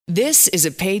This is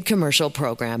a paid commercial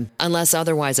program. Unless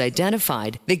otherwise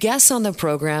identified, the guests on the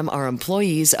program are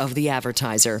employees of the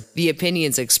advertiser. The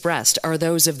opinions expressed are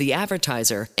those of the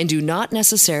advertiser and do not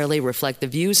necessarily reflect the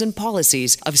views and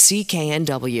policies of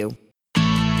CKNW.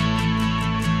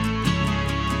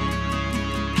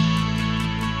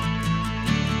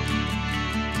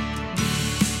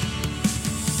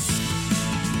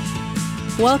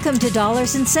 Welcome to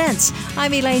Dollars and Cents.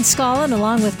 I'm Elaine Scollin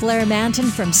along with Blair Manton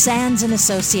from Sands &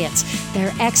 Associates.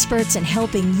 They're experts in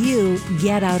helping you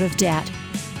get out of debt.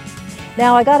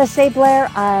 Now, I got to say, Blair,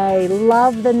 I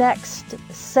love the next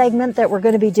segment that we're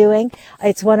going to be doing.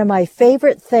 It's one of my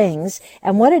favorite things.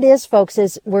 And what it is, folks,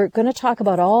 is we're going to talk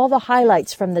about all the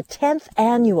highlights from the 10th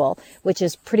annual, which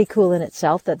is pretty cool in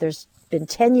itself that there's been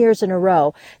 10 years in a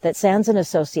row that Sands &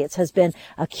 Associates has been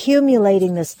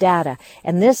accumulating this data.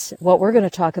 And this, what we're going to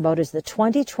talk about, is the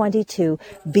 2022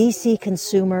 BC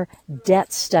Consumer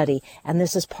Debt Study. And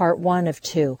this is part one of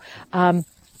two. And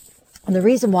the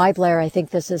reason why, Blair, I think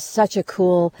this is such a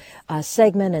cool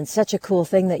segment and such a cool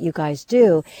thing that you guys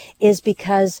do is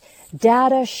because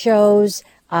data shows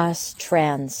us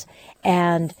trends.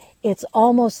 And it's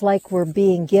almost like we're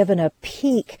being given a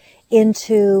peek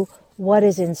into what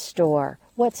is in store,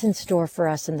 what's in store for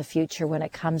us in the future when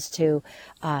it comes to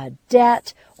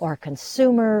debt or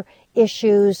consumer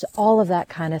issues, all of that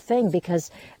kind of thing, because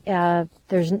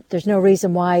there's no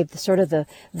reason why the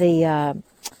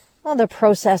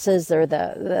processes or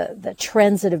the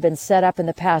trends that have been set up in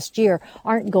the past year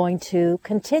aren't going to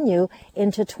continue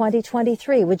into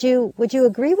 2023. Would you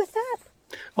agree with that?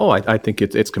 Oh, I think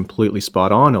it's completely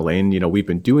spot on, Elaine. We've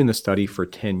been doing the study for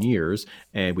 10 years,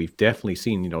 and we've definitely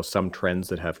seen, some trends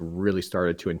that have really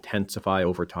started to intensify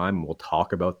over time. And we'll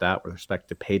talk about that with respect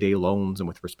to payday loans and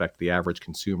with respect to the average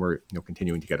consumer,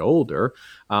 continuing to get older.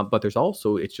 But there's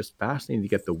also, it's just fascinating to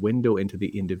get the window into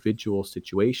the individual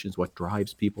situations, what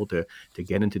drives people to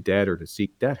get into debt or to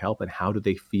seek debt help, and how do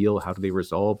they feel, how do they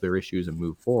resolve their issues and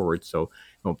move forward. So,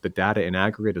 the data in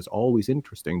aggregate is always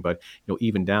interesting, but,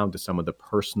 even down to some of the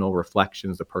personal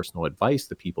reflections, the personal advice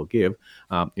that people give.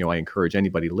 I encourage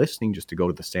anybody listening just to go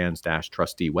to the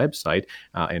Sands-Trustee website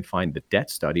and find the debt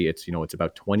study. It's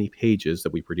about 20 pages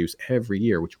that we produce every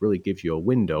year, which really gives you a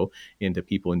window into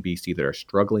people in BC that are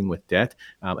struggling with debt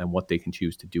and what they can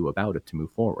choose to do about it to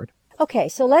move forward. Okay,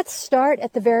 so let's start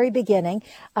at the very beginning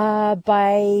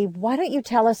by why don't you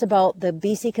tell us about the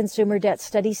BC Consumer Debt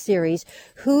Study Series,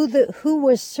 who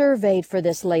was surveyed for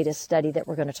this latest study that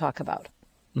we're going to talk about?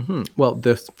 Mm-hmm. Well,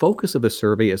 the focus of the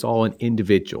survey is all on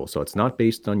individuals. So it's not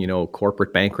based on,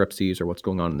 corporate bankruptcies or what's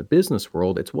going on in the business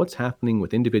world. It's what's happening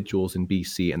with individuals in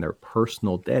BC and their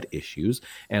personal debt issues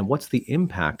and what's the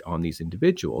impact on these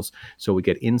individuals. So we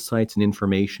get insights and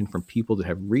information from people that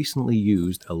have recently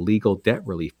used a legal debt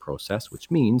relief process,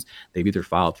 which means they've either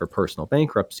filed for personal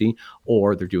bankruptcy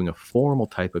or they're doing a formal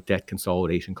type of debt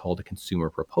consolidation called a consumer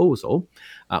proposal.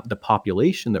 The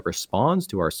population that responds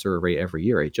to our survey every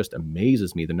year, it just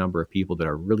amazes me the number of people that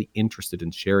are really interested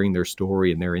in sharing their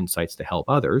story and their insights to help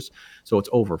others. So it's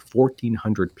over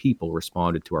 1,400 people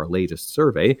responded to our latest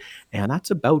survey, and that's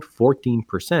about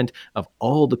 14% of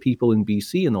all the people in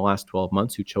BC in the last 12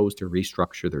 months who chose to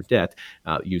restructure their debt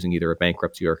using either a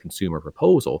bankruptcy or a consumer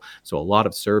proposal. So a lot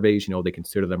of surveys, they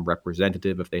consider them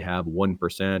representative if they have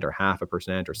 1% or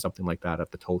 0.5% or something like that of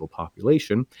the total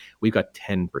population. We've got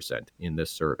 10% in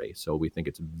this survey. So we think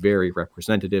it's very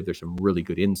representative. There's some really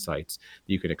good insights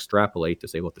you can extrapolate to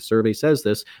say, well, if the survey says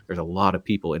this, there's a lot of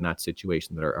people in that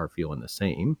situation that are feeling the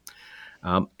same.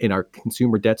 In our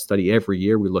consumer debt study every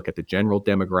year, we look at the general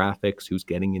demographics, who's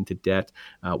getting into debt,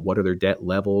 what are their debt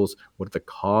levels, what are the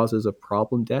causes of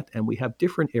problem debt, and we have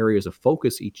different areas of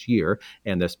focus each year.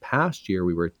 And this past year,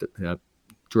 we were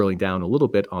drilling down a little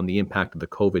bit on the impact of the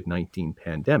COVID-19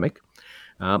 pandemic.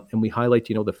 And we highlight,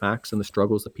 the facts and the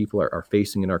struggles that people are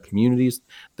facing in our communities.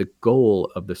 The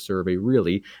goal of the survey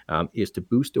really is to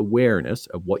boost awareness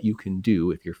of what you can do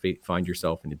if you find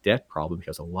yourself in a debt problem,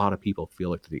 because a lot of people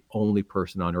feel like they're the only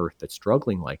person on earth that's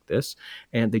struggling like this,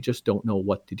 and they just don't know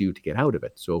what to do to get out of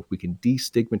it. So if we can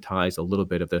destigmatize a little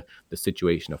bit of the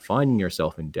situation of finding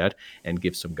yourself in debt and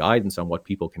give some guidance on what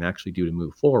people can actually do to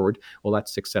move forward, well,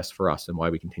 that's success for us and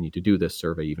why we continue to do this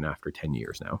survey even after 10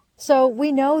 years now. So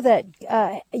we know that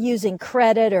using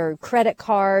credit or credit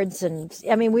cards, and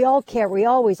we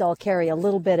always all carry a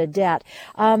little bit of debt.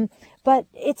 But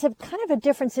it's a kind of a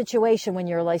different situation when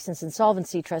you're a licensed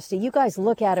insolvency trustee. You guys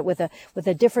look at it with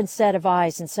a different set of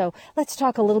eyes. And so let's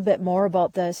talk a little bit more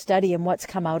about the study and what's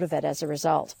come out of it as a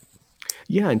result.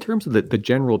 Yeah, in terms of the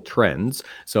general trends.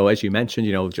 So as you mentioned,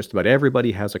 just about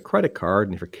everybody has a credit card,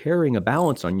 and if you're carrying a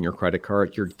balance on your credit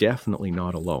card, you're definitely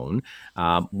not alone.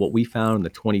 What we found in the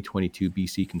 2022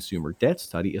 BC Consumer Debt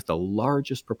Study is the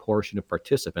largest proportion of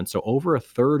participants. So over a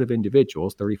third of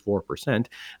individuals, 34%,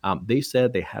 they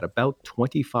said they had about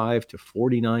 $25 to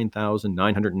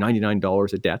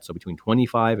 $49,999 of debt. So between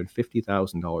 $25 and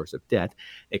 $50,000 of debt,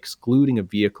 excluding a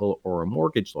vehicle or a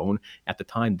mortgage loan at the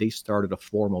time they started a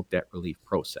formal debt relief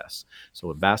process.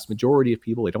 So a vast majority of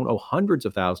people, they don't owe hundreds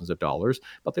of thousands of dollars,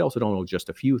 but they also don't owe just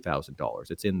a few $1,000s.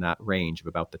 It's in that range of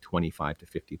about the $25,000 to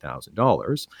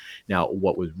 $50,000. Now,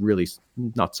 what was really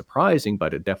not surprising,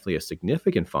 but definitely a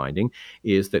significant finding,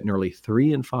 is that nearly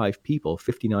 3 in 5 people,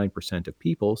 59% of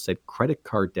people, said credit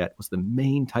card debt was the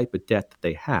main type of debt that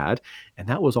they had, and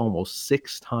that was almost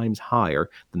 6 times higher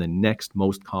than the next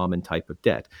most common type of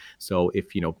debt. So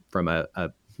if, from a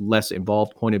less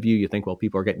involved point of view, you think, well,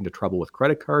 people are getting into trouble with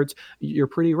credit cards. You're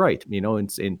pretty right.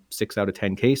 In 6 out of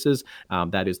 10 cases,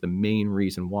 that is the main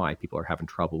reason why people are having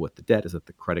trouble with the debt, is that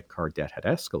the credit card debt had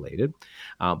escalated.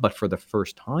 But for the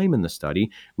first time in the study,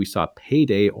 we saw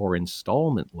payday or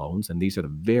installment loans, and these are the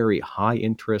very high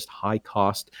interest, high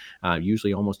cost,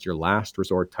 usually almost your last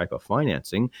resort type of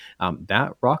financing.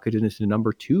 That rocketed into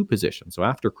number 2 position. So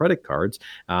after credit cards,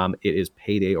 it is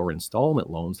payday or installment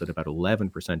loans that about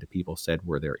 11% of people said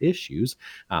were their issues.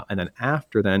 And then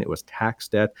after then, it was tax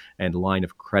debt and line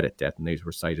of credit debt. And these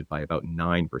were cited by about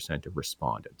 9% of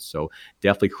respondents. So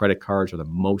definitely credit cards are the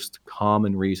most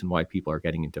common reason why people are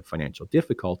getting into financial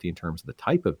difficulty in terms of the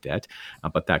type of debt.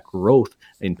 But that growth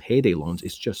in payday loans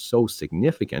is just so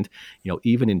significant.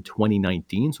 Even in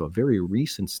 2019, so a very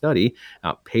recent study,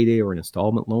 payday or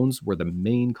installment loans were the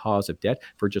main cause of debt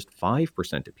for just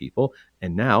 5% of people.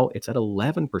 And now it's at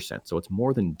 11%. So it's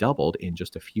more than doubled in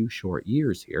just a few short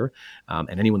years here.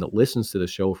 And anyone that listens to the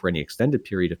show for any extended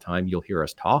period of time, you'll hear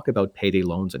us talk about payday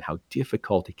loans and how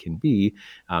difficult it can be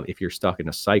if you're stuck in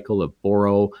a cycle of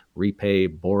borrow, repay,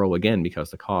 borrow again,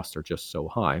 because the costs are just so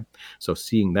high. So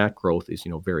seeing that growth is,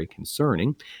 very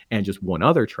concerning. And just one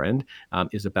other trend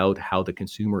is about how the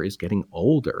consumer is getting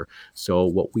older. So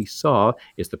what we saw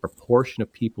is the proportion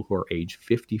of people who are age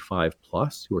 55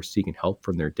 plus who are seeking help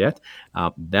from their debt,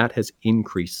 that has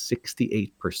increased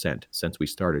 68% since we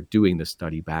started doing this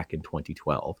study back in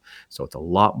 2012. So it's a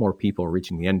lot more people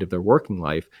reaching the end of their working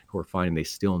life who are finding they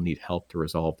still need help to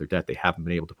resolve their debt. They haven't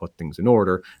been able to put things in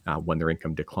order when their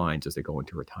income declines as they go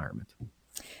into retirement.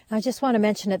 I just want to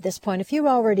mention at this point, if you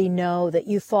already know that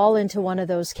you fall into one of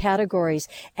those categories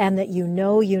and that you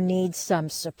know you need some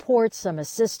support, some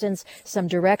assistance, some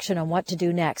direction on what to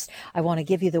do next, I want to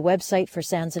give you the website for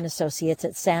Sands & Associates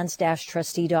at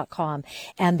sands-trustee.com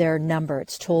and their number.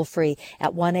 It's toll free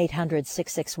at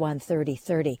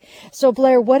 1-800-661-3030. So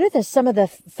Blair, what are some of the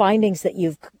findings that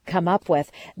you've come up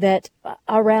with that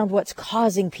around what's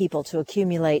causing people to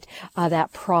accumulate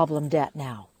that problem debt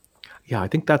now? Yeah, I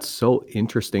think that's so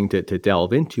interesting to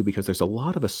delve into, because there's a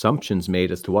lot of assumptions made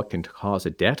as to what can cause a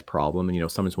debt problem. And,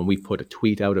 sometimes when we put a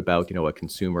tweet out about, a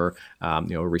consumer,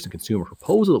 a recent consumer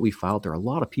proposal that we filed, there are a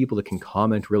lot of people that can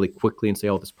comment really quickly and say,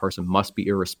 oh, this person must be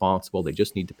irresponsible. They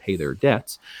just need to pay their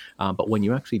debts. But when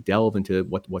you actually delve into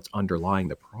what's underlying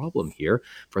the problem here,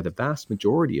 for the vast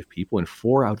majority of people, and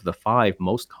 4 out of the 5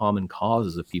 most common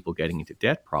causes of people getting into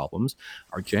debt problems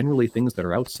are generally things that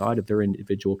are outside of their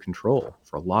individual control.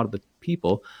 For a lot of the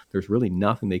people, there's really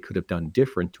nothing they could have done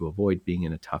different to avoid being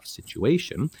in a tough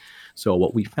situation. So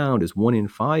what we found is 1 in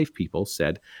 5 people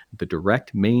said the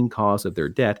direct main cause of their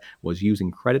debt was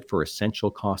using credit for essential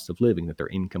costs of living that their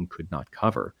income could not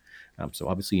cover. So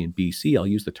obviously in BC, I'll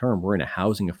use the term, we're in a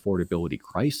housing affordability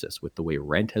crisis with the way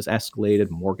rent has escalated,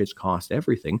 mortgage costs,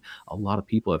 everything. A lot of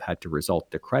people have had to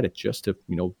resort to credit just to,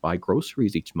 buy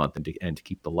groceries each month and to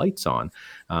keep the lights on.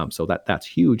 So that's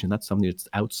huge. And that's something that's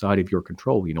outside of your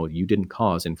control. You didn't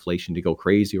cause inflation to go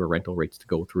crazy or rental rates to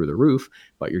go through the roof,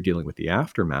 but you're dealing with the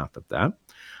aftermath of that.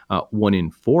 1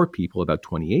 in 4 people, about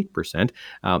 28%,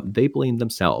 they blamed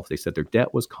themselves. They said their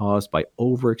debt was caused by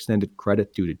overextended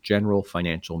credit due to general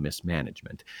financial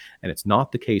mismanagement. And it's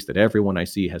not the case that everyone I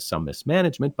see has some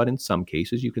mismanagement, but in some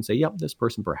cases you can say, yep, this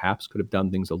person perhaps could have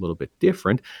done things a little bit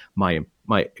different. My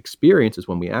experience is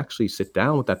when we actually sit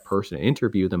down with that person and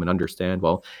interview them and understand,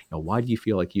 well, why do you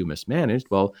feel like you mismanaged?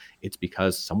 Well, it's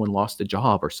because someone lost a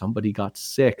job or somebody got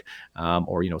sick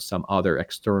or, some other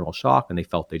external shock, and they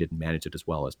felt they didn't manage it as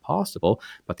well as possible.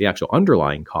 But the actual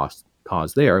underlying cause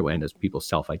there, and as people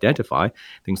self-identify,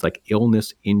 things like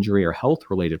illness, injury, or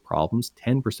health-related problems,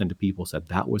 10% of people said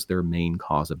that was their main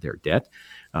cause of their debt.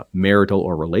 Marital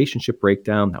or relationship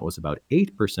breakdown, that was about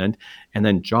 8%. And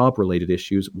then job-related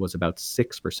issues was about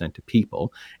 6% of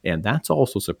people. And that's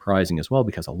also surprising as well,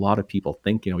 because a lot of people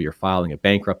think, you're filing a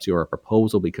bankruptcy or a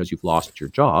proposal because you've lost your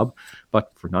job.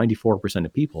 But for 94%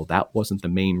 of people, that wasn't the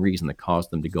main reason that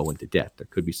caused them to go into debt. There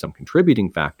could be some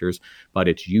contributing factors, but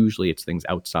it's things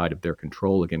outside of their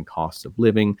control. Again, costs of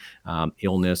living,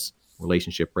 illness,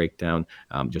 relationship breakdown,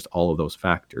 just all of those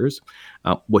factors.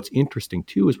 What's interesting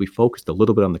too is we focused a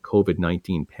little bit on the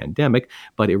COVID-19 pandemic,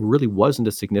 but it really wasn't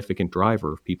a significant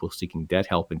driver of people seeking debt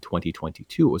help in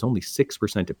 2022. It was only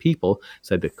 6% of people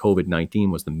said that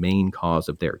COVID-19 was the main cause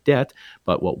of their debt.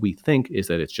 But what we think is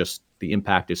that it's just the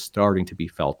impact is starting to be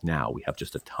felt now. We have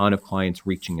just a ton of clients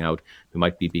reaching out who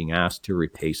might be being asked to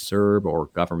repay CERB or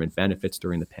government benefits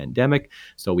during the pandemic.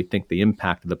 So we think the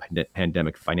impact of the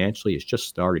pandemic financially is just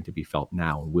starting to be felt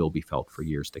now and will be felt for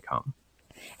years to come.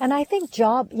 And I think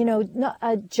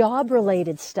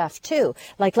job-related stuff too.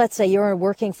 Like, let's say you're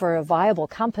working for a viable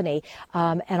company,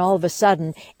 and all of a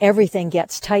sudden everything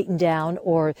gets tightened down,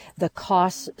 or the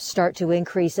costs start to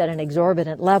increase at an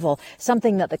exorbitant level,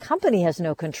 something that the company has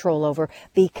no control over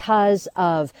because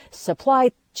of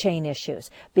supply chain issues,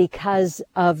 because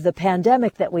of the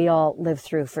pandemic that we all lived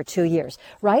through for 2 years,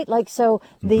 right? Like, so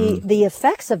the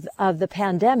effects of the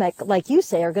pandemic, like you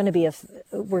say, are going to be,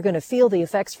 we're going to feel the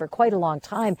effects for quite a long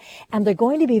time, and they're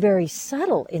going to be very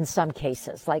subtle in some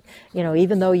cases. Like,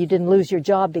 even though you didn't lose your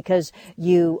job because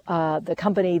the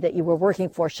company that you were working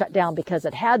for shut down because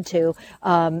it had to,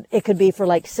 it could be for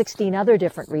like 16 other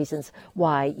different reasons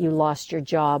why you lost your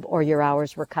job, or your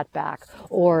hours were cut back,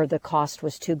 or the cost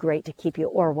was too great to keep you,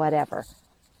 or whatever.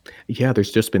 Yeah,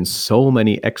 there's just been so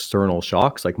many external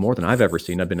shocks, like more than I've ever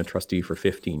seen. I've been a trustee for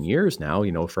 15 years now,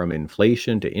 from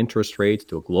inflation to interest rates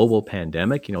to a global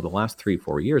pandemic. The last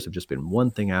 3-4 years have just been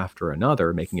one thing after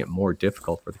another, making it more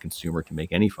difficult for the consumer to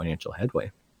make any financial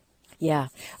headway. Yeah.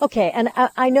 Okay. And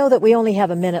I know that we only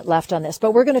have a minute left on this,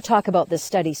 but we're going to talk about this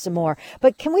study some more.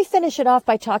 But can we finish it off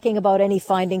by talking about any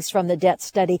findings from the debt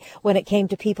study when it came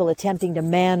to people attempting to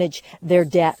manage their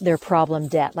debt, their problem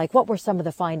debt? Like, what were some of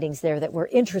the findings there that were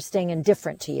interesting and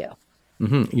different to you?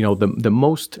 The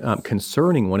most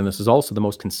concerning one, and this is also the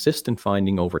most consistent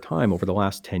finding over time, over the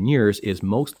last 10 years, is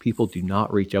most people do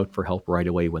not reach out for help right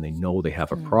away when they know they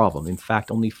have a problem. In fact,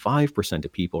 only 5%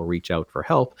 of people reach out for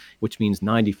help, which means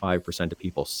 95% of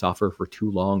people suffer for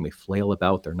too long. They flail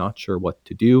about. They're not sure what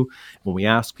to do. When we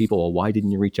ask people, well, why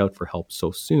didn't you reach out for help so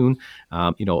soon?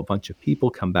 A bunch of people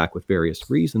come back with various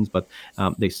reasons, but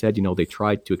they said, they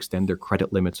tried to extend their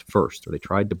credit limits first, or they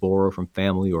tried to borrow from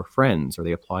family or friends, or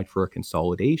they applied for a consolidation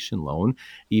loan.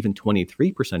 Even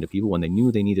 23% of people, when they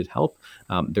knew they needed help,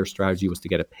 their strategy was to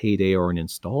get a payday or an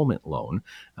installment loan.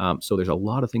 So there's a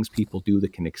lot of things people do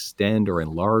that can extend or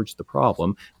enlarge the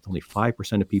problem. With only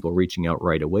 5% of people reaching out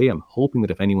right away, I'm hoping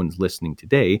that if anyone's listening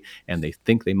today and they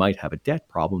think they might have a debt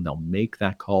problem, they'll make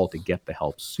that call to get the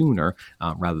help sooner,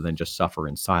 rather than just suffer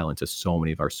in silence, as so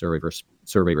many of our survey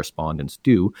respondents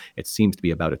do. It seems to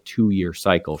be about a 2-year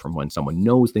cycle from when someone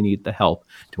knows they need the help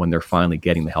to when they're finally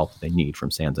getting the help that they need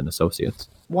from Sands & Associates.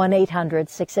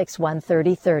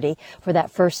 1-800-661-3030 for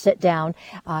that first sit down.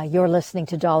 You're listening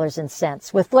to Dollars and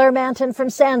Cents with Blair Manton from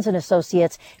Sands &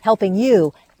 Associates, helping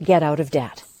you get out of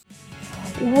debt.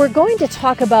 We're going to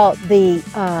talk about the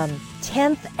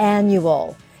 10th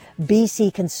annual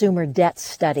BC Consumer Debt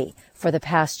Study for the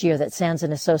past year that Sands &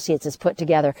 Associates has put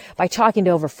together by talking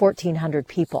to over 1,400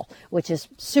 people, which is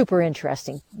super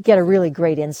interesting. Get a really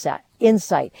great insight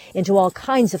into all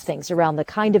kinds of things around the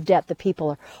kind of debt that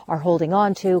people are holding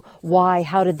on to, why,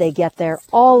 how did they get there,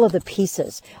 all of the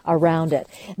pieces around it.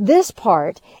 This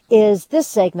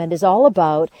segment is all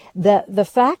about the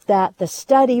fact that the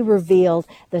study revealed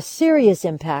the serious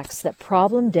impacts that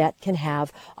problem debt can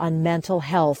have on mental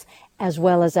health, as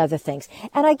well as other things.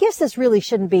 And I guess this really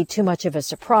shouldn't be too much of a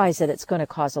surprise that it's going to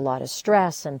cause a lot of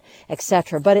stress and et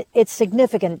cetera, but it's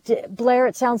significant. Blair,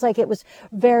 it sounds like it was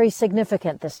very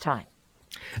significant this time.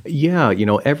 Yeah,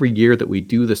 every year that we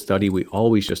do the study, we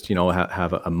always just,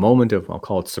 have a moment of, I'll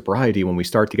call it sobriety, when we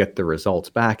start to get the results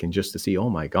back, and just to see, oh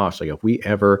my gosh, like if we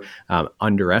ever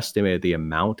underestimated the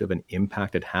amount of an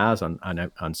impact it has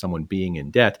on someone being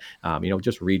in debt,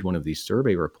 just read one of these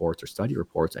survey reports or study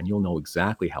reports, and you'll know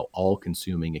exactly how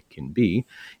all-consuming it can be.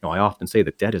 I often say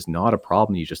that debt is not a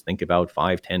problem you just think about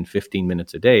 5, 10, 15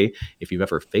 minutes a day. If you've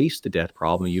ever faced a debt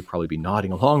problem, you'd probably be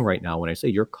nodding along right now when I say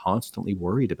you're constantly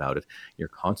worried about it. You're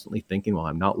constantly thinking, well,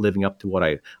 I'm not living up to what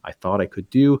I thought I could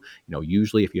do.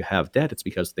 Usually if you have debt, it's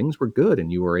because things were good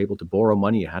and you were able to borrow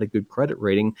money, you had a good credit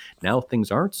rating. Now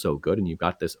things aren't so good and you've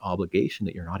got this obligation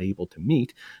that you're not able to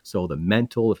meet. So the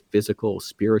mental, physical,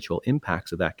 spiritual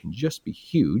impacts of that can just be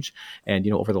huge. And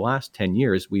over the last 10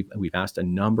 years, we've asked a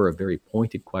number of very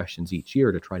pointed questions each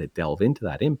year to try to delve into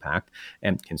that impact.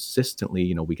 And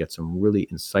consistently, we get some really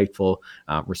insightful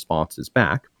responses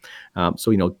back.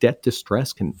 So debt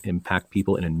distress can impact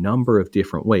people in a number of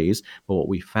different ways. But what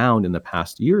we found in the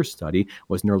past year's study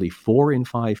was nearly 4 in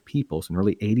 5 people, so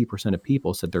nearly 80% of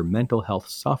people said their mental health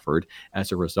suffered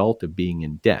as a result of being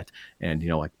in debt. And,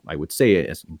 I would say,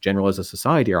 as in general, as a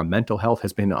society, our mental health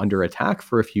has been under attack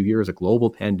for a few years, a global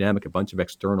pandemic, a bunch of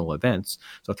external events.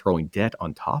 So throwing debt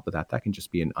on top of that can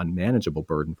just be an unmanageable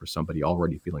burden for somebody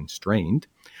already feeling strained.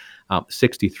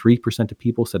 63% of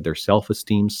people said their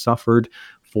self-esteem suffered.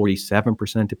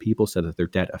 47% of people said that their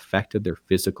debt affected their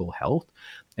physical health.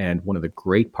 And one of the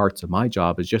great parts of my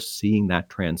job is just seeing that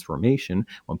transformation.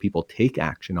 When people take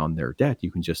action on their debt,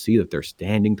 you can just see that they're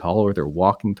standing taller, they're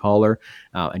walking taller,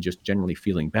 and just generally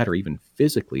feeling better. Even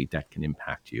physically, debt can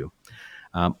impact you.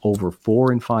 Over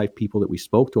 4 in 5 people that we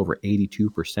spoke to, over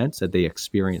 82%, said they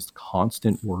experienced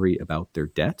constant worry about their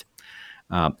debt.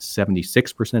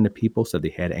 76% of people said they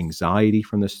had anxiety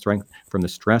from the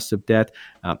stress of debt.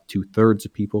 2/3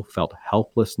 of people felt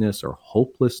helplessness or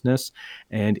hopelessness.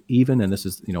 And this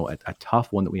is a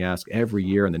tough one that we ask every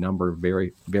year, and the number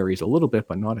varies a little bit,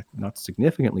 but not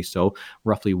significantly so.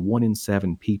 Roughly 1 in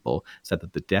 7 people said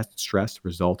that the debt stress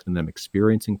resulted in them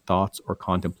experiencing thoughts or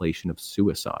contemplation of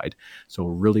suicide. So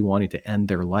really wanting to end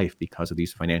their life because of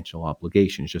these financial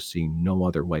obligations, just seeing no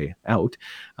other way out.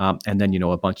 And then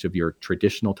a bunch of your traditional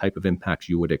type of impacts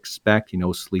you would expect,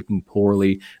 sleeping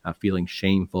poorly, feeling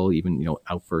shameful, even,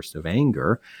 outbursts of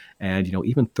anger. And,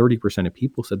 even 30% of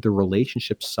people said their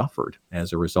relationships suffered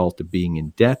as a result of being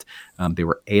in debt. They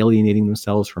were alienating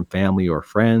themselves from family or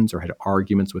friends, or had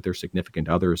arguments with their significant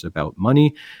others about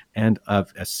money. And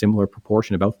of a similar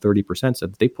proportion, about 30%,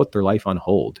 said that they put their life on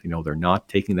hold. They're not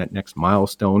taking that next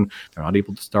milestone. They're not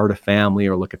able to start a family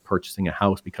or look at purchasing a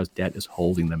house because debt is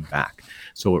holding them back.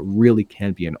 So it really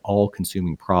can be an all-consuming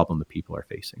problem that people are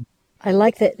facing. I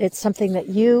like that it's something that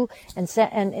you and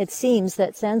it seems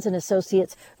that Sands and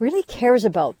Associates really cares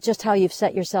about, just how you've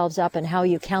set yourselves up and how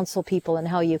you counsel people and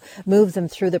how you move them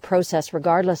through the process,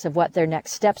 regardless of what their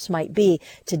next steps might be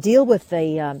to deal with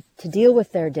their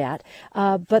debt.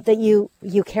 But that you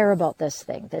care about this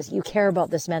thing, you care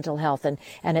about this mental health, and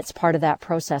it's part of that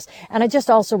process. And I just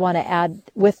also want to add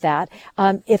with that,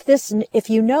 if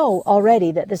you know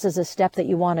already that this is a step that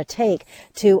you want to take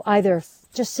to either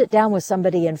just sit down with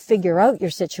somebody and figure out your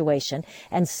situation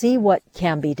and see what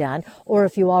can be done, or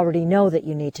if you already know that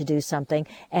you need to do something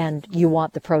and you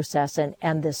want the process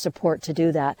and the support to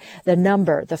do that,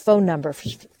 the phone number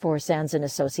for Sands and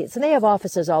Associates, and they have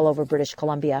offices all over British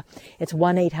Columbia. It's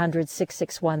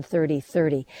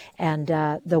 1-800-661-3030. And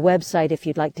the website, if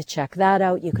you'd like to check that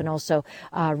out, you can also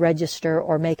register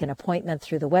or make an appointment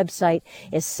through the website,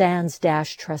 is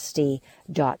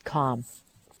sands-trustee.com.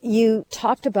 You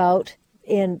talked about,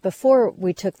 before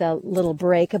we took the little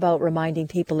break, about reminding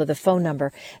people of the phone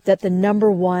number, that the number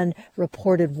one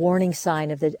reported warning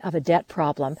sign of a debt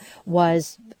problem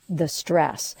was the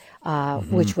stress,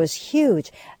 which was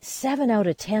huge. 7 out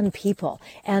of 10 people.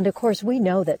 And of course, we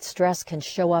know that stress can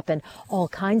show up in all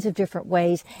kinds of different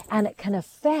ways, and it can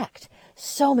affect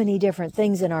so many different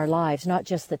things in our lives, not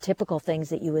just the typical things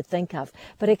that you would think of,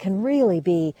 but it can really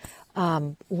be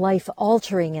life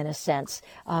altering in a sense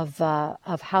of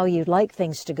how you'd like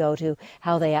things to go to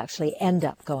how they actually end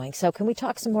up going. So can we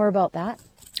talk some more about that?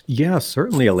 Yeah,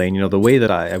 certainly, Elaine. The way that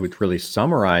I would really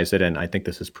summarize it, and I think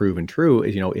this is proven true,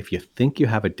 is, if you think you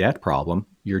have a debt problem,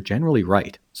 you're generally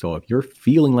right. So if you're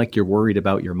feeling like you're worried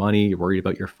about your money, you're worried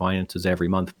about your finances every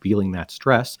month, feeling that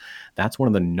stress, that's one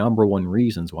of the number one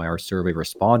reasons why our survey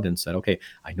respondents said, okay,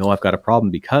 I know I've got a problem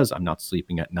because I'm not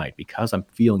sleeping at night, because I'm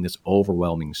feeling this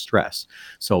overwhelming stress.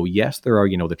 So yes, there are,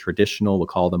 the traditional, we'll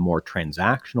call them more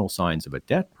transactional signs of a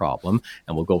debt problem,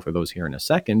 and we'll go through those here in a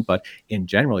second. But in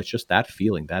general, it's just that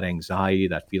feeling, that anxiety,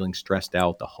 that feeling stressed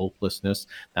out, the hopelessness.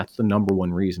 That's the number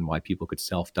one reason why people could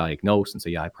self-diagnose and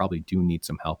say, yeah, I probably do need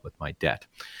some help with my debt.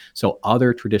 So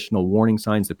other traditional warning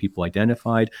signs that people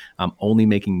identified, only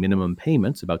making minimum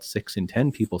payments. About 6 in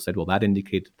 10 people said, well, that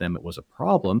indicated to them it was a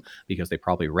problem because they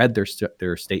probably read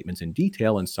their statements in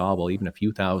detail and saw, well, even a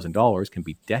few $1,000s can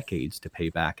be decades to pay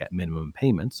back at minimum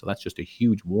payments. So that's just a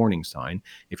huge warning sign.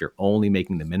 If you're only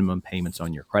making the minimum payments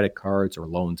on your credit cards or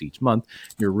loans each month,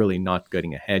 you're really not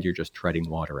getting ahead. You're just treading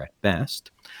water at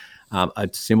best. A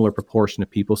similar proportion of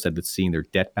people said that seeing their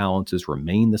debt balances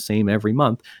remain the same every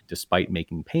month despite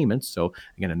making payments. So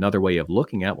again, another way of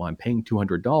looking at, well, I'm paying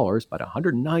 $200, but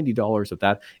 $190 of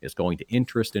that is going to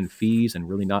interest and fees and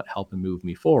really not helping move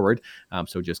me forward.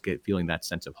 So just feeling that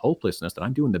sense of hopelessness that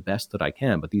I'm doing the best that I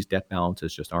can, but these debt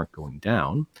balances just aren't going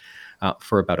down.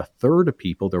 For about a third of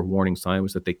people, their warning sign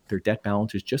was that their debt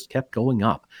balances just kept going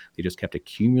up. They just kept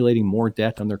accumulating more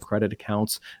debt on their credit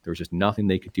accounts. There was just nothing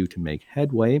they could do to make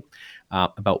headway.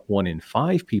 About 1 in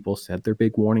 5 people said their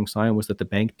big warning sign was that the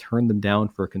bank turned them down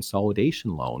for a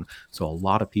consolidation loan. So a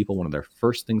lot of people, one of their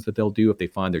first things that they'll do if they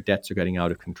find their debts are getting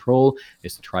out of control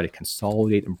is to try to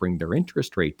consolidate and bring their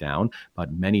interest rate down.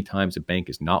 But many times a bank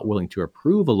is not willing to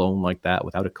approve a loan like that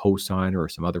without a cosigner or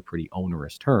some other pretty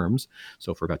onerous terms.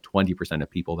 So for about 20% of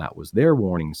people, that was their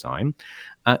warning sign.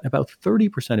 About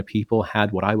 30% of people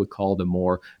had what I would call the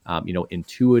more,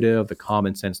 intuitive, the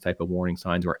common sense type of warning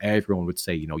signs where everyone would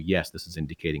say, yes, this is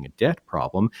indicating a debt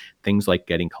problem. Things like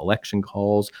getting collection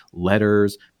calls,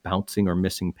 letters, bouncing or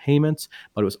missing payments,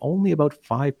 but it was only about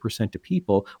 5% of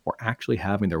people were actually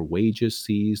having their wages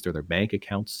seized or their bank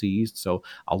accounts seized. So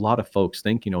a lot of folks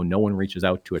think, no one reaches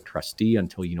out to a trustee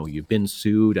until, you've been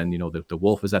sued and, the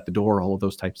wolf is at the door, all of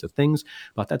those types of things.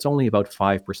 But that's only about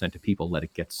 5% of people let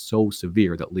it get so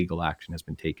severe that legal action has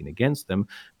been taken against them.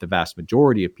 The vast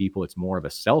majority of people, it's more of a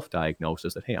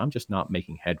self-diagnosis that, hey, I'm just not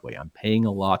making headway. I'm paying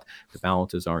a lot. The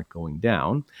balances aren't going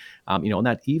down. And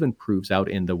that even proves out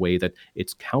in the way that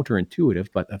it's counterintuitive,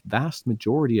 but a vast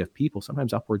majority of people,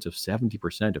 sometimes upwards of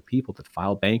 70% of people that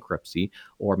file bankruptcy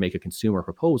or make a consumer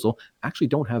proposal actually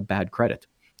don't have bad credit.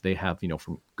 They have,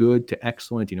 from good to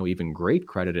excellent, even great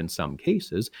credit in some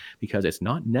cases, because it's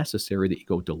not necessary that you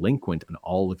go delinquent on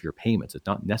all of your payments. It's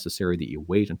not necessary that you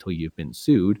wait until you've been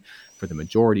sued. For the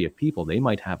majority of people, they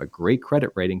might have a great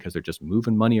credit rating because they're just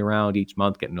moving money around each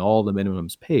month, getting all the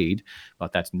minimums paid,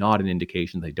 but that's not an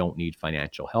indication they don't need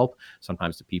financial help.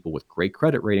 Sometimes the people with great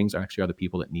credit ratings actually are the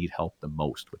people that need help the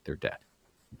most with their debt.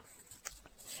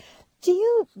 Do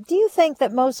you think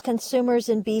that most consumers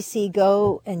in BC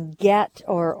go and get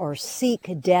or seek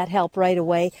debt help right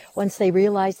away once they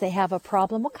realize they have a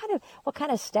problem? What kind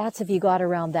of stats have you got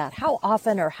around that? How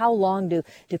often or how long do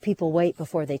people wait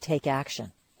before they take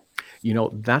action?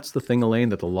 That's the thing, Elaine,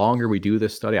 that the longer we do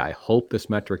this study, I hope this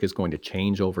metric is going to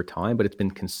change over time, but it's been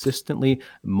consistently,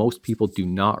 most people do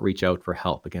not reach out for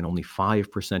help. Again, only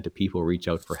 5% of people reach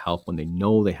out for help when they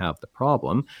know they have the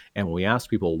problem. And when we ask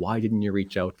people, why didn't you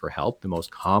reach out for help? The most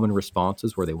common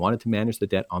responses were they wanted to manage the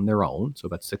debt on their own. So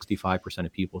about 65%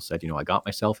 of people said, I got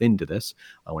myself into this.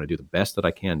 I want to do the best that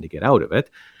I can to get out of it.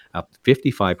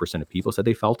 55% of people said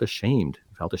they felt ashamed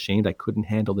I couldn't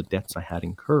handle the debts I had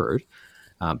incurred.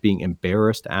 Being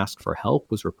embarrassed to ask for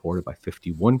help was reported by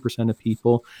 51% of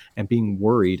people, and being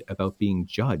worried about being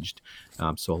judged.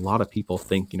 So a lot of people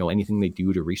think, anything they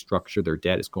do to restructure their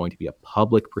debt is going to be a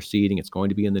public proceeding. It's going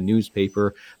to be in the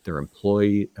newspaper. Their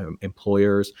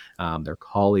employers, their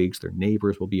colleagues, their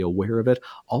neighbors will be aware of it.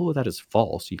 All of that is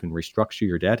false. You can restructure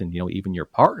your debt, and even your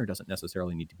partner doesn't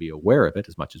necessarily need to be aware of it,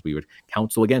 as much as we would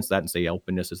counsel against that and say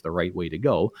openness is the right way to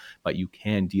go. But you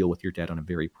can deal with your debt on a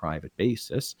very private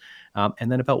basis.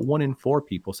 And then about 1 in 4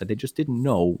 people said they just didn't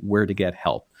know where to get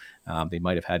help. They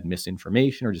might have had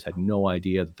misinformation or just had no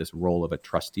idea that this role of a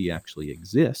trustee actually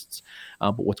exists.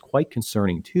 But what's quite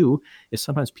concerning too is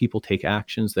sometimes people take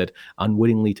actions that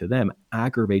unwittingly to them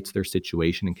aggravates their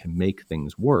situation and can make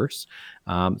things worse.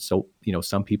 So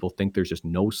some people think there's just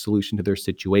no solution to their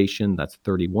situation. That's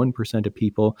 31% of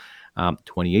people.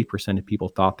 28% of people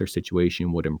thought their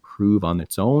situation would improve on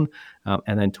its own.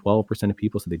 And then 12% of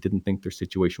people said they didn't think their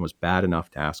situation was bad enough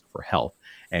to ask for help.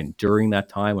 And during that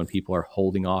time, when people are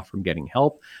holding off from getting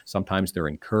help, sometimes they're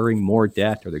incurring more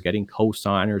debt, or they're getting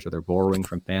co-signers, or they're borrowing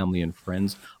from family and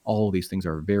friends. All of these things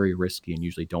are very risky and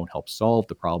usually don't help solve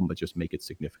the problem, but just make it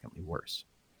significantly worse.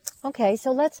 Okay,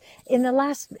 so let's in the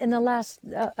last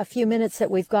a few minutes that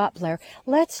we've got, Blair,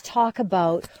 let's talk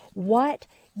about what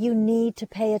you need to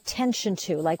pay attention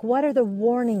to. Like, what are the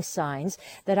warning signs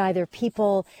that either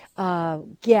people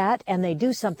get and they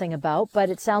do something about, but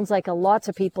it sounds like lots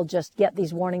of people just get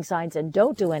these warning signs and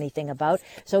don't do anything about.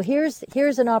 So here's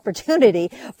an opportunity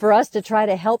for us to try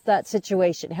to help that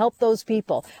situation, help those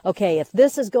people. Okay, if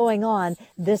this is going on,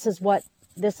 this is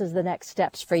the next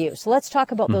steps for you. So let's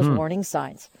talk about those warning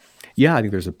signs. Yeah, I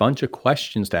think there's a bunch of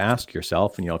questions to ask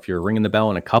yourself. And, if you're ringing the bell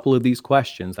on a couple of these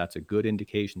questions, that's a good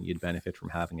indication you'd benefit from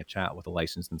having a chat with a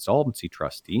licensed insolvency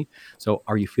trustee. So,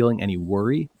 are you feeling any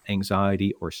worry,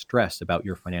 anxiety, or stress about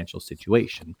your financial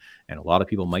situation? And a lot of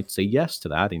people might say yes to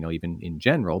that, even in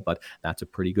general, but that's a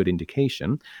pretty good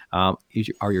indication. Are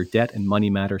your debt and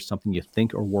money matters something you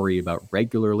think or worry about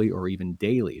regularly or even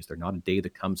daily? Is there not a day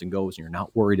that comes and goes and you're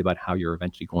not worried about how you're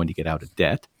eventually going to get out of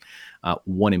debt?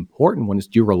 One important one is,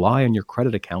 do you rely on your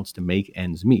credit accounts to make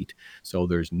ends meet? So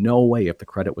there's no way, if the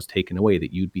credit was taken away,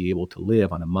 that you'd be able to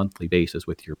live on a monthly basis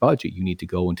with your budget. You need to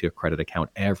go into a credit account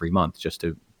every month just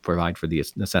to provide for the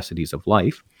necessities of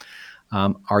life.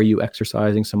 Are you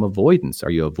exercising some avoidance? Are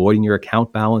you avoiding your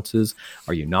account balances?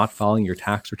 Are you not filing your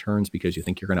tax returns because you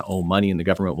think you're going to owe money and the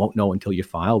government won't know until you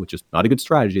file, which is not a good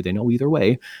strategy. They know either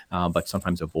way, but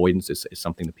sometimes avoidance is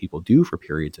something that people do for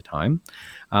periods of time.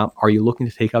 Are you looking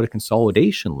to take out a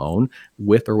consolidation loan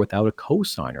with or without a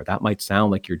cosigner? That might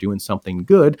sound like you're doing something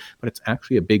good, but it's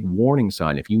actually a big warning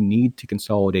sign. If you need to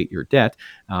consolidate your debt,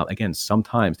 again,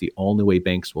 sometimes the only way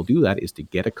banks will do that is to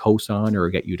get a cosigner or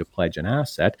get you to pledge an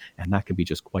asset, and that can be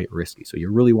just quite risky. So you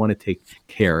really want to take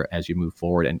care as you move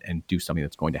forward and do something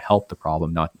that's going to help the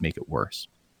problem, not make it worse.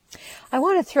 I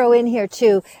want to throw in here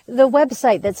too, the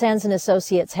website that Sands and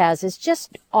Associates has is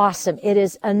just awesome. It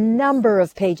is a number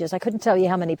of pages. I couldn't tell you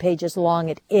how many pages long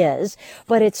it is,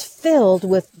 but it's filled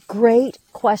with great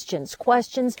questions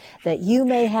that you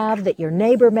may have, that your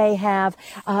neighbor may have,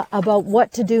 about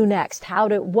what to do next,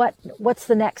 what's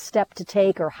the next step to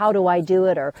take, or how do I do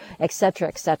it, or et cetera,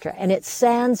 et cetera. And it's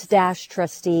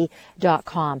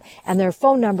sands-trustee.com. And their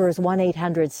phone number is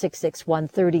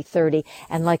 1-800-661-3030.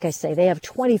 And like I say, they have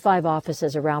 25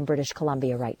 offices around British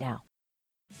Columbia right now.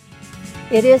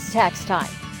 It is tax time.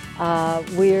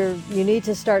 You need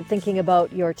to start thinking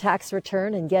about your tax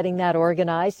return and getting that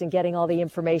organized and getting all the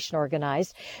information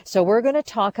organized. So we're going to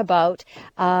talk about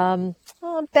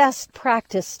best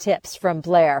practice tips from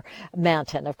Blair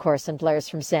Manton, of course, and Blair's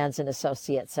from Sands and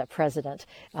Associates, president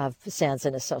of Sands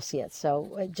and Associates.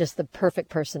 So just the perfect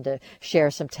person to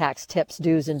share some tax tips,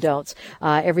 do's and don'ts,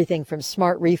 everything from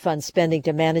smart refund spending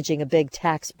to managing a big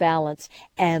tax balance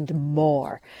and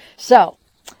more. So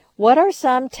what are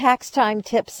some tax time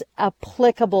tips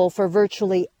applicable for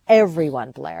virtually everyone,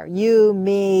 Blair? You,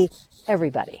 me,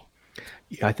 everybody.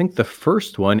 Yeah, I think the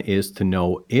first one is to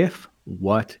know if,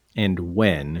 what, and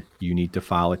when you need to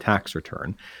file a tax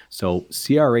return. So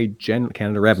CRA,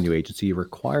 Canada Revenue Agency,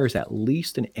 requires at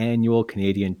least an annual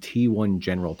Canadian T1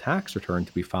 general tax return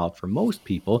to be filed for most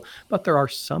people, but there are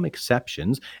some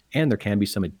exceptions, and there can be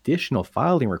some additional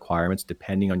filing requirements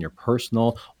depending on your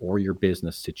personal or your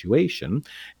business situation.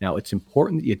 Now, it's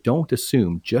important that you don't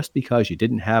assume just because you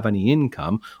didn't have any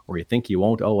income or you think you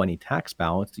won't owe any tax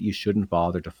balance that you shouldn't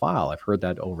bother to file. I've heard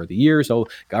that over the years. Oh,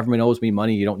 government owes me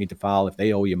money, you don't need to file. If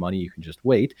they owe you money, you can just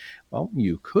wait. Well,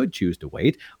 you could choose to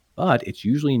wait, but it's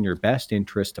usually in your best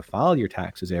interest to file your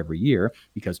taxes every year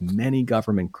because many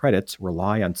government credits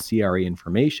rely on CRA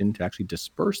information to actually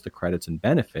disperse the credits and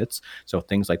benefits. So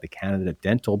things like the Canada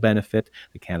Dental Benefit,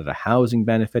 the Canada Housing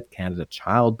Benefit, Canada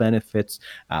Child Benefits,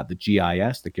 the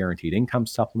GIS, the Guaranteed Income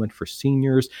Supplement for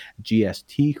seniors,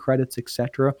 GST credits,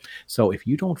 etc. So if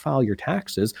you don't file your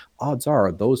taxes, odds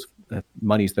are those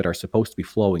monies that are supposed to be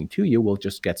flowing to you will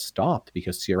just get stopped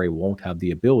because CRA won't have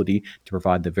the ability to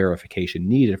provide the verification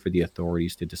needed for the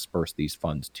authorities to disperse these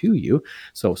funds to you.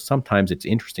 So sometimes it's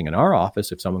interesting in our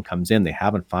office, if someone comes in, they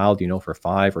haven't filed, for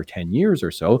 5 or 10 years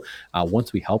or so,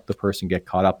 once we help the person get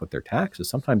caught up with their taxes,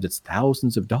 sometimes it's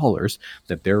thousands of dollars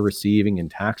that they're receiving in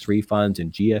tax refunds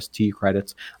and GST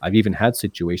credits. I've even had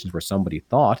situations where somebody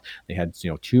thought they had,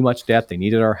 too much debt, they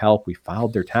needed our help, we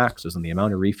filed their taxes, and the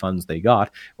amount of refunds they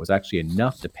got was actually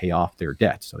enough to pay off their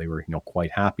debt. So they were,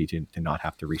 quite happy to not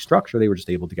have to restructure. They were just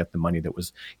able to get the money that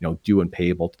was, due and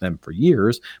payable to them for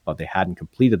years, but they hadn't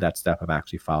completed that step of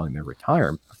actually filing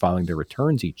their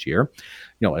returns each year.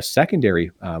 A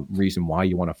secondary reason why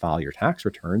you want to file your tax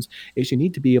returns is you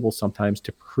need to be able sometimes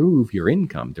to prove your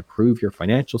income, to prove your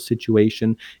financial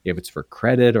situation. If it's for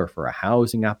credit or for a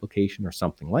housing application or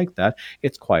something like that,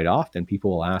 it's quite often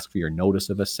people will ask for your notice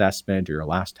of assessment or your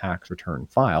last tax return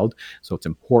filed. So it's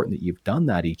important that you've done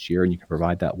that each year and you can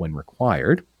provide that when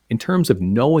required. In terms of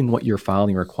knowing what your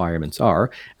filing requirements are,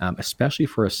 especially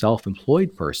for a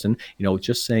self-employed person,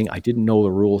 just saying, I didn't know the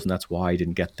rules and that's why I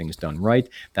didn't get things done right,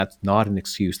 that's not an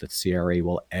excuse that CRA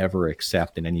will ever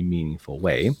accept in any meaningful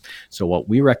way. So what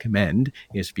we recommend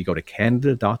is if you go to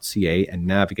canada.ca and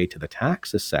navigate to the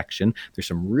taxes section, there's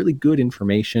some really good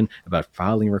information about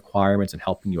filing requirements and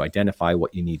helping you identify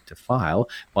what you need to file.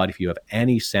 But if you have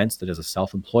any sense that as a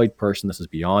self-employed person, this is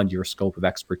beyond your scope of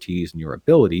expertise and your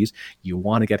abilities, you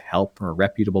want to get help from a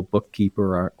reputable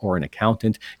bookkeeper or an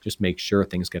accountant, just make sure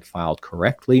things get filed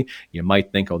correctly. You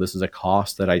might think, oh, this is a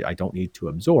cost that I don't need to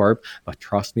absorb, but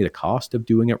trust me, the cost of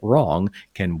doing it wrong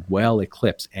can well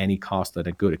eclipse any cost that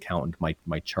a good accountant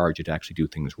might charge you to actually do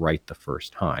things right the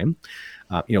first time.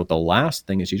 The last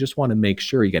thing is you just want to make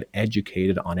sure you get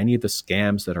educated on any of the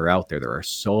scams that are out there. There are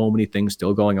so many things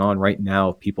still going on right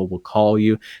now. People will call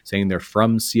you saying they're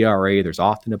from CRA. There's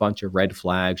often a bunch of red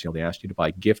flags. They ask you to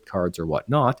buy gift cards or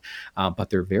whatnot, but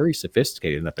they're very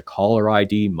sophisticated in that the caller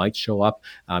ID might show up,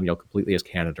 completely as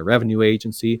Canada Revenue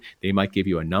Agency. They might give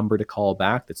you a number to call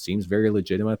back that seems very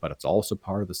legitimate, but it's also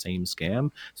part of the same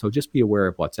scam. So just be aware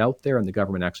of what's out there, and the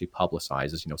government actually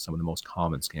publicizes, some of the most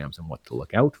common scams and what to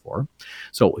look out for.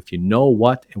 So if you know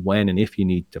what, when, and if you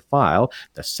need to file,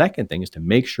 the second thing is to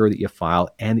make sure that you file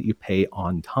and that you pay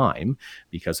on time,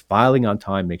 because filing on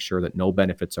time makes sure that no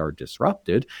benefits are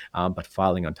disrupted, but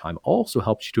filing on time also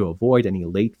helps you to avoid any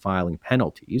late filing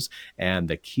penalties. And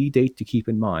the key date to keep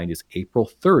in mind is April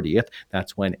 30th.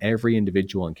 That's when every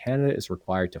individual in Canada is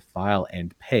required to file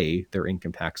and pay their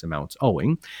income tax amounts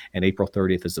owing. And April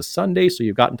 30th is a Sunday, so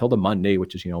you've got until the Monday,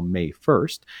 which is, May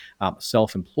 1st.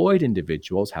 Self-employed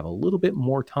individuals have a little bit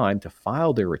more time to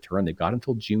file their return. They've got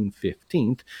until June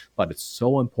 15th, but it's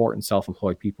so important